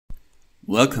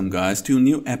Welcome guys to a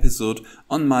new episode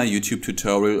on my YouTube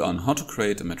tutorial on how to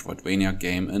create a Metroidvania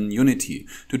game in Unity.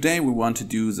 Today we want to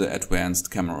do the advanced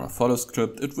camera follow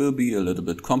script. It will be a little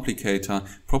bit complicated,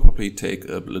 probably take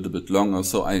a little bit longer,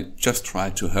 so I just try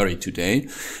to hurry today.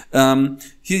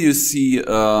 Here you see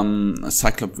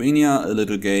Cyclopvania, a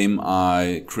little game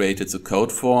I created the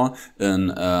code for in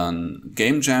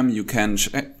game jam. You can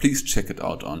please check it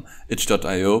out on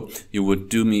itch.io. You would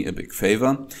do me a big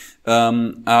favor.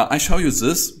 I show you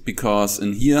this because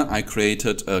in here I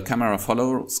created a camera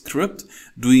follow script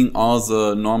doing all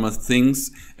the normal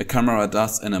things a camera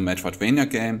does in a Metroidvania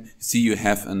game. You see, you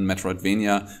have in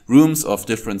Metroidvania rooms of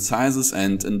different sizes,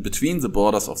 and in between the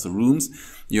borders of the rooms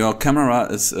your camera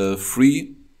is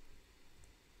free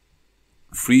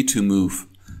to move,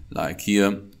 like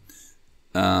here,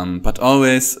 but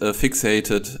always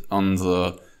fixated on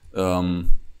the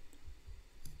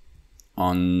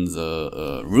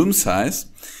room size.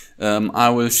 I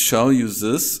will show you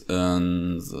this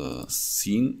in the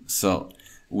scene. So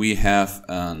we have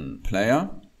a player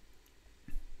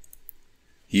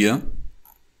here,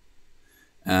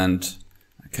 and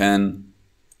I can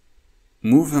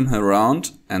move him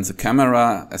around, and the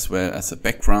camera as well as the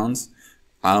backgrounds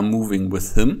are moving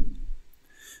with him.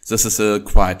 This is a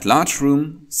quite large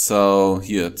room, so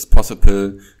here it's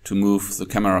possible to move the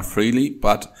camera freely,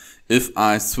 but if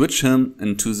I switch him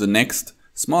into the next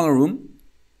smaller room,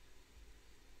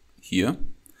 here,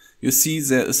 you see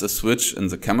there is a switch in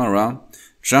the camera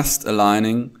just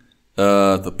aligning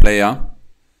the player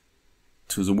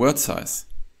to the world size,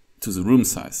 to the room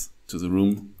size, to the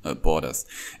room borders.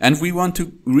 And we want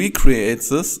to recreate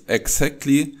this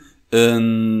exactly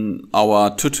in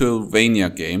our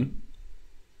Tutorialvania game.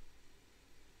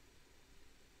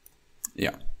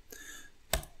 Yeah.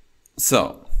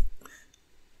 So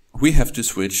we have to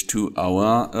switch to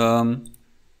our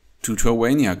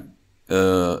Tutorialvania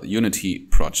Unity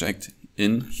project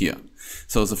in here.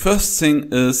 So the first thing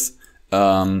is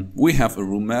we have a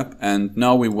room map, and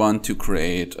now we want to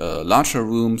create larger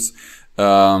rooms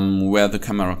where the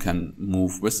camera can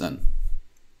move within.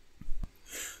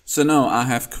 So now I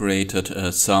have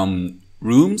created some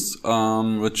rooms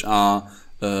which are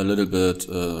a little bit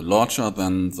larger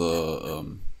than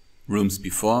the rooms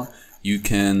before. You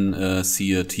can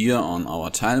see it here on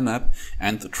our tile map,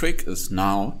 and the trick is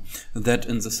now that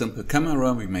in the simple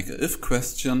camera we make a if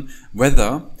question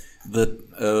whether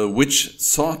which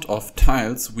sort of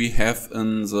tiles we have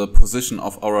in the position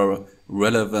of our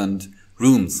relevant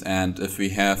rooms. And if we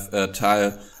have a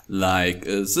tile like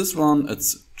this one,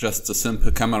 it's just a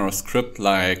simple camera script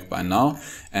like by now.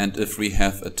 And if we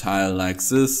have a tile like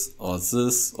this or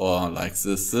like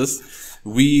this,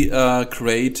 we are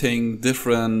creating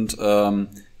different code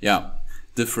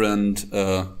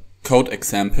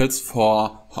examples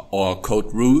for, or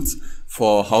code rules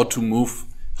for how to move,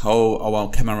 how our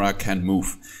camera can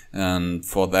move. And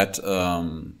for that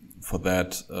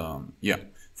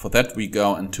we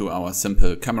go into our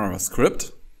simple camera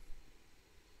script.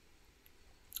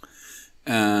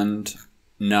 And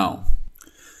now,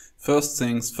 first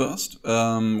things first,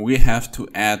 we have to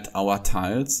add our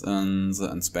tiles in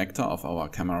the inspector of our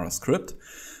camera script.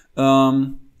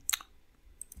 So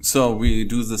we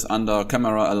do this under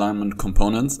camera alignment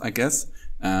components, I guess,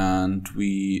 and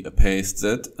we paste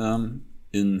it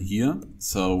in here.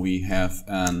 So we have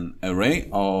an array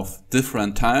of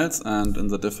different tiles, and in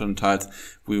the different tiles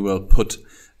we will put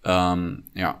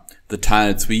the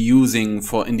tiles we're using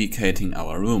for indicating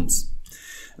our rooms.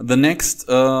 The next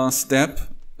step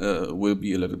will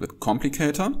be a little bit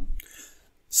complicated.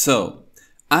 So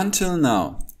until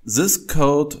now,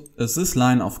 this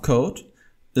line of code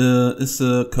is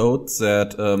a code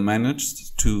that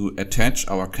managed to attach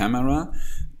our camera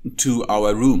to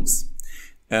our rooms.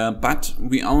 But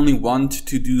we only want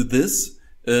to do this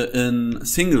in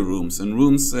single rooms, in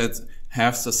rooms that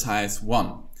have the size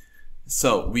 1.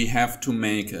 So we have to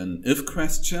make an if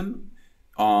question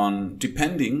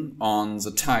depending on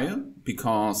the tile,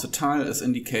 because the tile is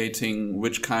indicating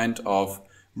which kind of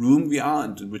room we are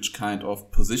and which kind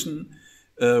of position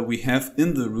we have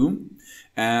in the room.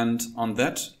 And on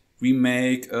that we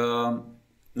make the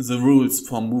rules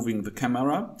for moving the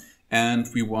camera, and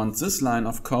we want this line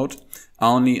of code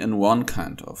only in one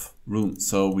kind of room.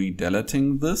 So we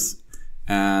deleting this,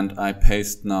 and I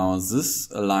paste now this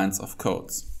lines of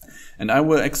codes. And I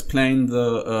will explain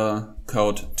the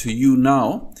code to you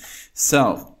now.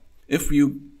 So if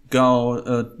you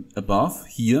go above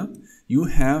here, you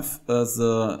have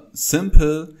the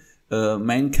simple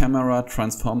main camera,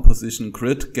 transform position,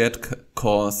 grid, get,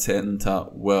 core, center,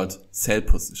 world, cell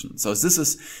position. So this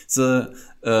is the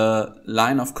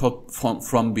line of code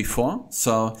from before.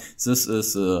 So this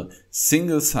is a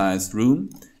single-sized room.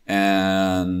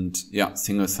 And yeah,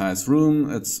 single-sized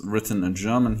room. It's written in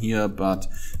German here, but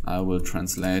I will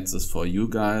translate this for you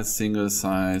guys.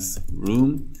 Single-sized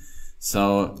room.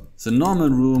 So the normal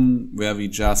room where we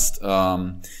just,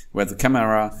 where the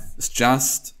camera is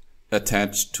just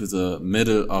attached to the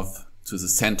to the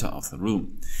center of the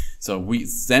room. So we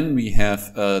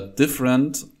have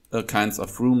different kinds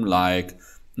of room, like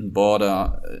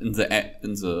border in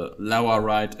the lower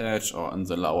right edge, or in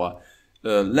the lower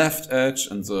left edge,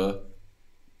 and the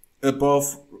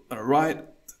above right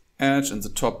edge, and the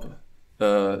top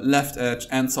left edge,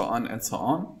 and so on and so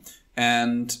on.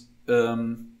 And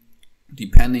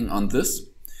depending on this,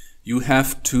 you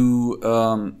have to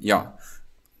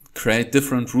create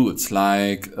different rules,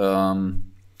 like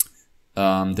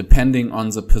depending on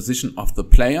the position of the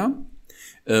player,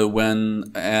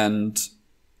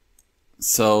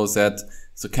 so that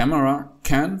the camera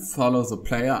can follow the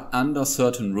player under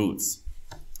certain rules.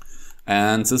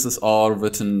 And this is all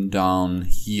written down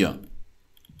here.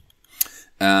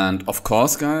 And of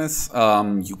course, guys,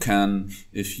 you can,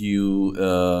 if you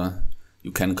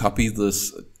can copy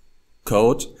this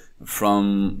code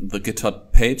from the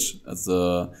GitHub page.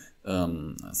 The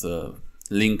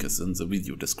link is in the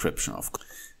video description, of course.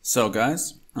 So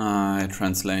guys, I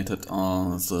translated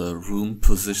all the room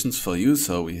positions for you.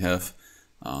 So we have,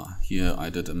 here I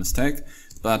did a mistake,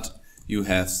 but you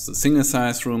have the single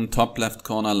size room, top left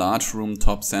corner, large room,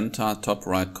 top center, top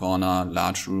right corner,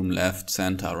 large room, left,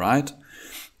 center, right,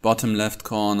 bottom left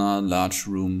corner, large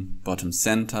room, bottom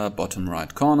center, bottom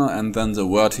right corner, and then the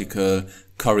vertical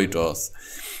corridors.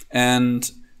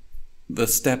 And the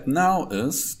step now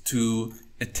is to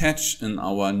attach in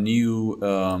our new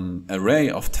array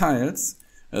of tiles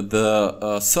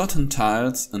the certain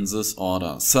tiles in this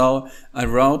order. So I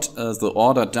wrote the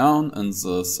order down in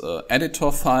this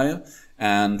editor file,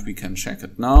 and we can check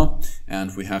it now.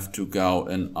 And we have to go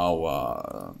in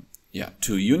our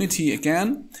to Unity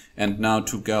again, and now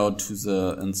to go to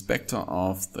the inspector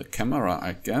of the camera,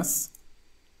 I guess.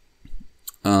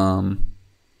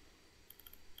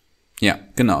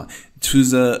 Genau, to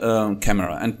the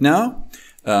camera. And now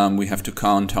we have to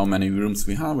count how many rooms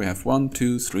we have. We have 1,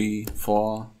 2, 3,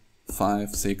 4, 5,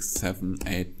 6, 7,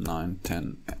 8, 9,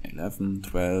 10, 11,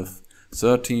 12,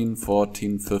 13,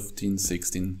 14, 15,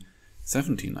 16,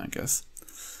 17, I guess.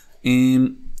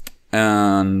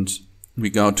 And we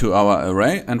go to our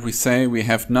array and we say we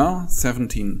have now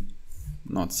 17,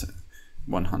 not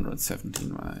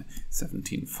 117,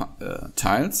 17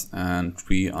 tiles, and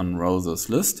we unroll this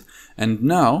list. And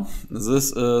now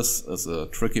this is a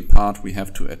tricky part. We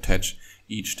have to attach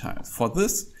each tile. For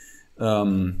this,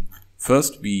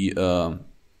 first we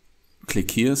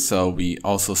click here, so we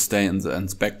also stay in the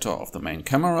inspector of the main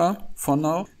camera for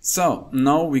now. So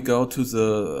now we go to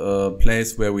the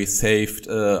place where we saved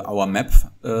our map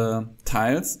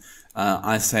tiles.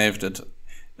 I saved it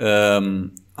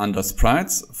under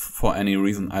sprites for any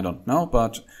reason, I don't know,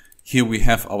 but here we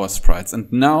have our sprites,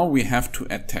 and now we have to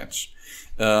attach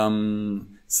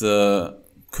the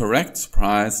correct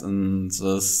sprites in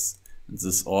this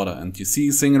order. And you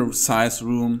see, single size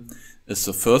room is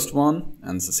the first one,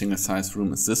 and the single size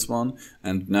room is this one,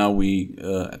 and now we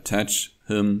attach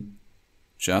him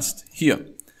just here.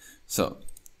 So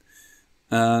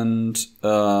and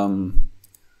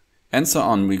so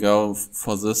on. We go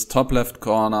for this top left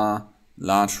corner,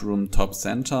 large room, top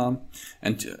center,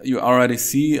 and you already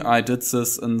see I did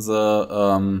this in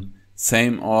the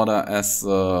same order as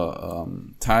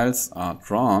the tiles are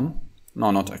drawn. No,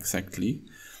 not exactly.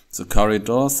 The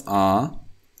corridors are,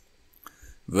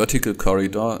 vertical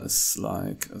corridor is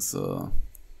like this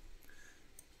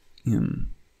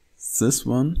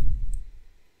one.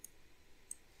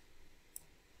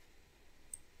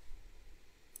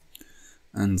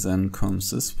 And then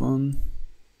comes this one.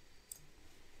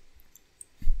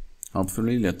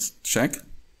 Hopefully, let's check.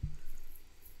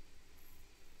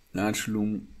 Large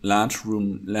room,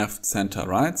 left, center,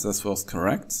 right. This was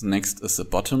correct. Next is the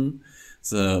bottom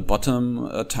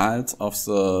tiles of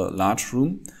the large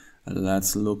room.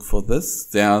 Let's look for this.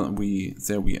 There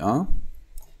we are.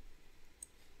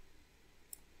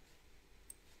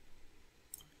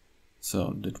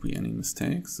 So, did we any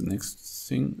mistakes? The next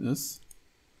thing is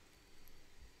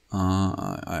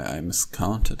I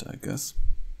miscounted, I guess.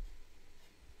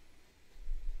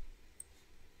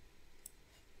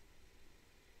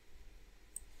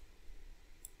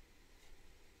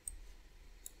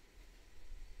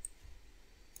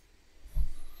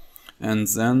 and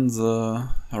then the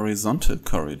horizontal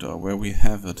corridor where we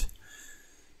have it.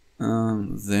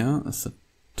 There is the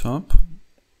top,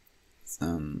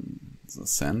 then the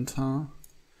center,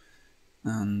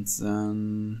 and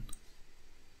then,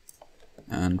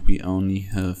 and we only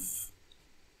have,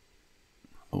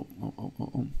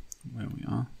 where we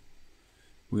are,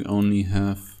 we only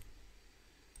have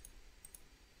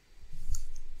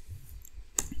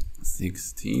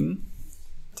 16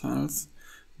 tiles.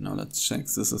 Now let's check.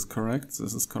 This is correct,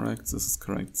 this is correct, this is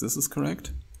correct, this is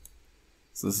correct.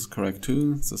 This is correct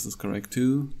too, this is correct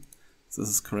too, this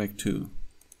is correct too.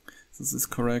 This is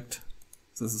correct,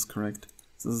 this is correct,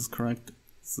 this is correct,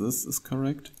 this is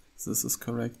correct, this is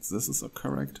correct, this is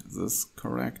correct, this is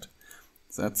correct,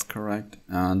 that's correct,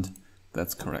 and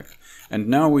that's correct. And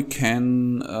now we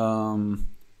can,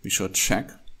 we should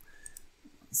check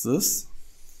this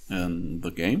in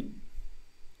the game.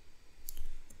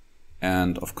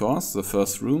 And of course, the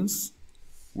first rooms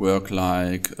work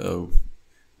like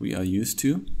we are used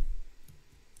to.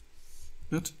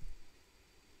 Good.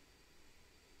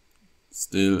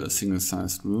 Still a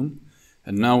single-sized room.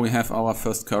 And now we have our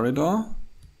first corridor.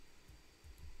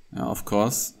 Yeah, of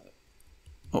course.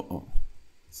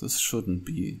 This shouldn't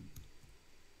be.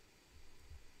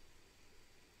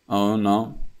 Oh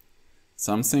no,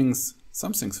 something's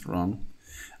wrong.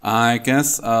 I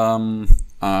guess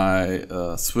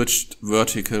I switched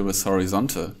vertical with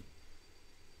horizontal.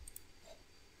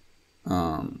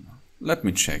 Let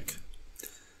me check.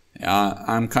 Yeah,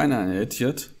 I'm kinda an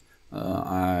idiot.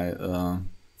 I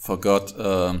forgot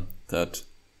that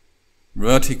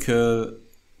vertical,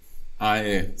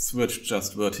 I switched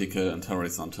just vertical and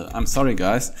horizontal. I'm sorry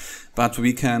guys, but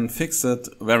we can fix it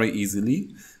very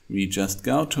easily. We just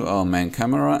go to our main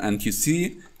camera and you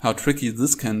see how tricky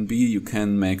this can be. You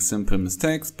can make simple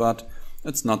mistakes, but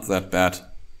it's not that bad.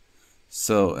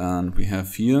 So, and we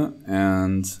have here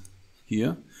and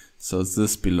here. So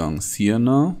this belongs here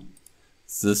now.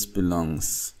 This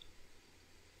belongs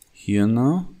here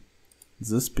now.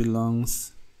 This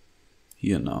belongs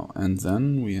here now. And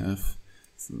then we have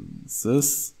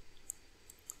this,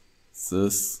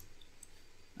 this,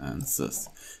 and this.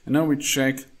 And now we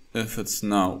check if it's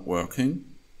now working.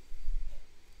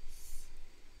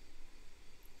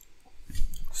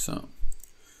 So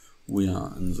we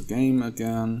are in the game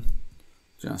again,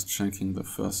 just checking the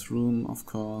first room, of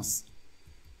course.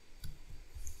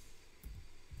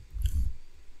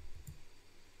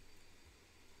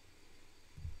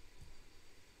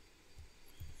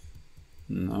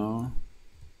 No.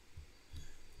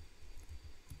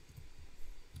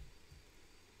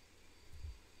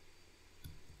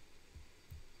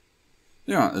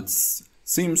 Yeah, it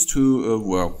seems to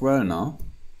work well now.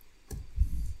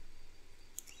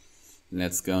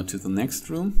 Let's go to the next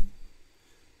room.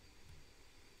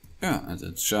 Yeah, and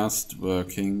it's just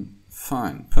working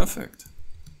fine. Perfect.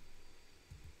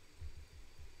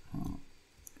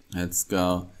 Let's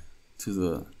go to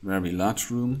the very large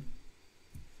room.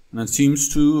 And it seems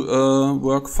to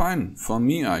work fine for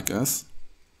me, I guess.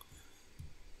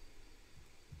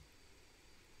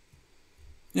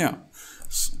 Yeah.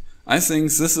 I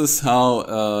think this is how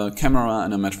a camera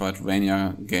in a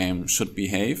Metroidvania game should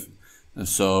behave.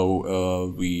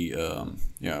 So we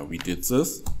did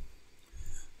this,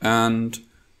 and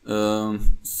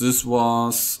this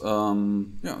was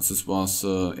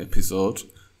the episode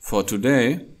for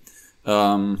today.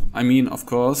 I mean, of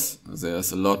course,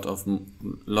 there's a lot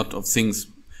of things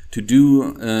to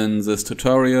do in this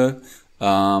tutorial.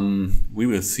 We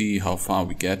will see how far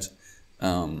we get.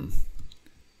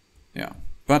 Yeah,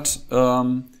 but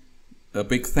a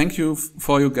big thank you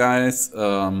for you guys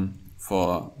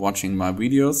for watching my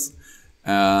videos,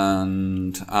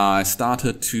 and I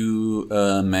started to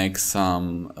make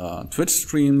some Twitch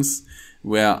streams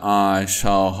where I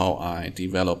show how I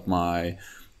develop my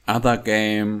other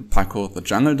game, Paco the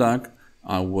Jungle Duck.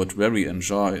 I would very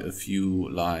enjoy if you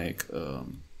like,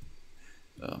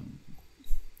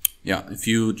 if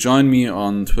you join me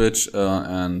on Twitch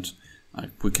and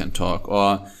we can talk.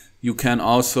 Or you can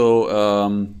also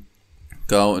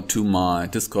go to my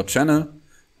Discord channel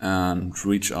and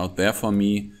reach out there for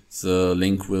me. The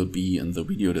link will be in the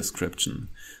video description.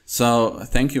 So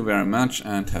thank you very much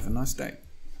and have a nice day.